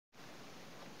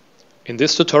In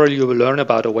this tutorial you will learn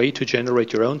about a way to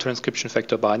generate your own transcription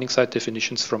factor binding site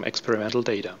definitions from experimental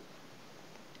data.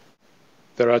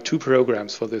 There are two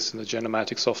programs for this in the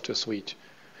Genomatix software suite.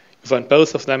 You find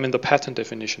both of them in the pattern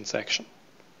definition section.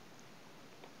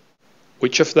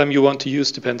 Which of them you want to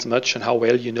use depends much on how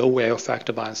well you know where your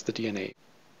factor binds the DNA.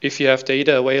 If you have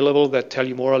data available that tell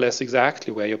you more or less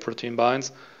exactly where your protein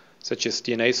binds, such as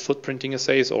DNase footprinting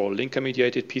assays or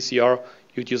linker-mediated PCR,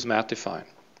 you'd use MatDefine.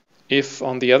 If,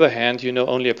 on the other hand, you know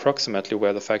only approximately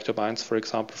where the factor binds, for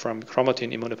example from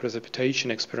chromatin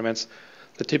immunoprecipitation experiments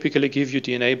that typically give you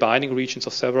DNA binding regions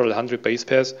of several hundred base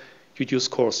pairs, you'd use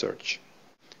core search.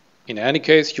 In any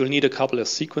case, you'll need a couple of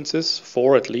sequences,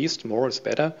 4 at least, more is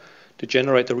better, to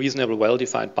generate a reasonably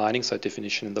well-defined binding site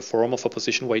definition in the form of a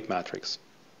position weight matrix.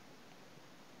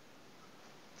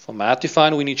 For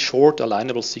MatDefine, we need short,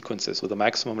 alignable sequences with a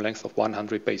maximum length of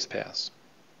 100 base pairs.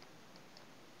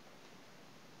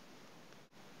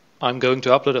 I'm going to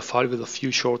upload a file with a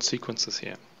few short sequences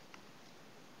here.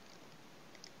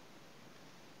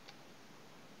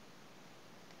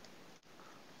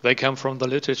 They come from the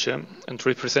literature and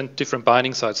represent different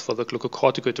binding sites for the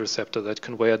glucocorticoid receptor that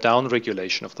convey a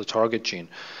downregulation of the target gene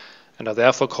and are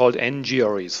therefore called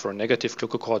NGREs for negative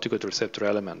glucocorticoid receptor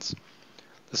elements.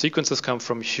 The sequences come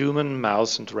from human,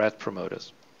 mouse, and rat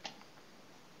promoters.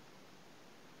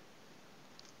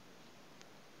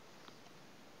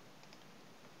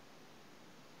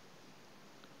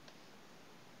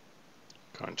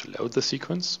 Going to load the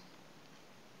sequence.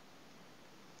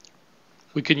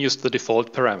 We can use the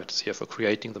default parameters here for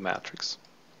creating the matrix.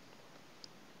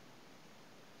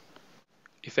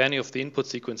 If any of the input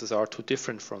sequences are too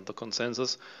different from the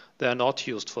consensus, they are not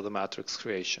used for the matrix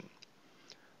creation.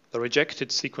 The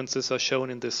rejected sequences are shown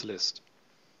in this list.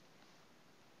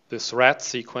 This rat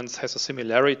sequence has a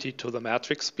similarity to the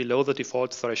matrix below the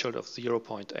default threshold of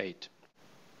 0.8.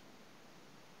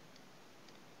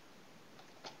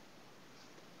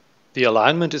 The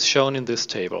alignment is shown in this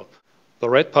table. The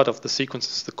red part of the sequence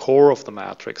is the core of the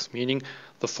matrix, meaning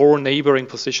the 4 neighboring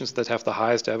positions that have the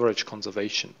highest average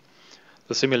conservation.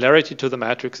 The similarity to the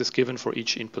matrix is given for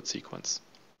each input sequence.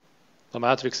 The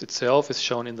matrix itself is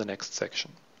shown in the next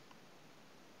section.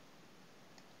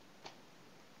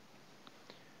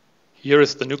 Here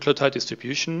is the nucleotide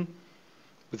distribution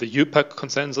with the UPAC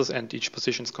consensus and each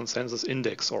position's consensus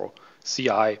index, or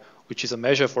CI, which is a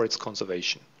measure for its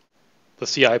conservation. The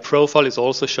CI profile is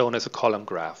also shown as a column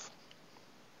graph.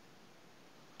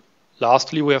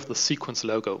 Lastly, we have the sequence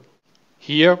logo.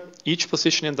 Here, each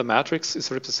position in the matrix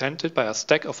is represented by a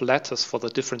stack of letters for the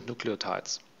different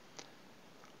nucleotides.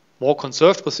 More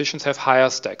conserved positions have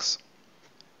higher stacks,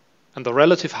 and the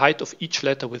relative height of each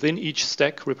letter within each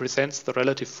stack represents the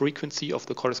relative frequency of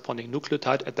the corresponding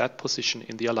nucleotide at that position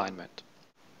in the alignment.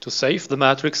 To save the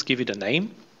matrix, give it a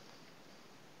name.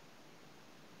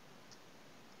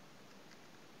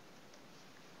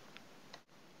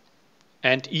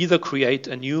 And either create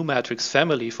a new matrix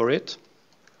family for it,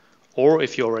 or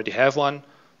if you already have one,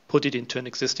 put it into an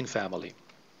existing family.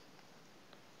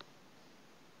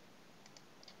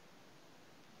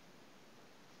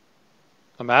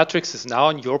 A matrix is now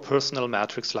in your personal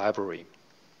matrix library.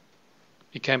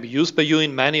 It can be used by you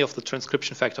in many of the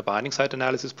transcription factor binding site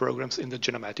analysis programs in the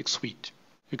Genomatix suite.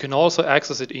 You can also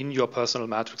access it in your personal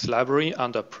matrix library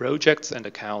under Projects and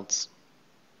Accounts.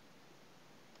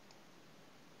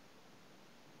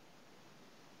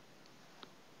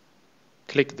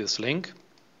 Click this link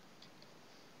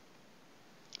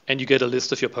and you get a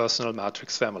list of your personal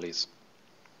matrix families.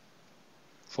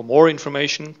 For more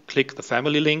information, click the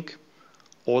family link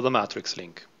or the matrix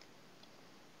link.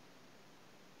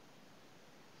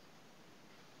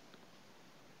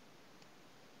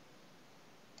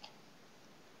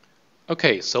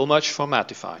 Okay, so much for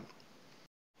MatDefine.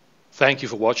 Thank you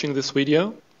for watching this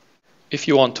video. If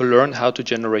you want to learn how to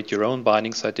generate your own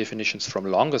binding site definitions from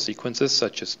longer sequences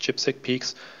such as ChIP-seq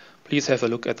peaks, please have a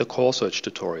look at the core search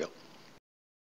tutorial.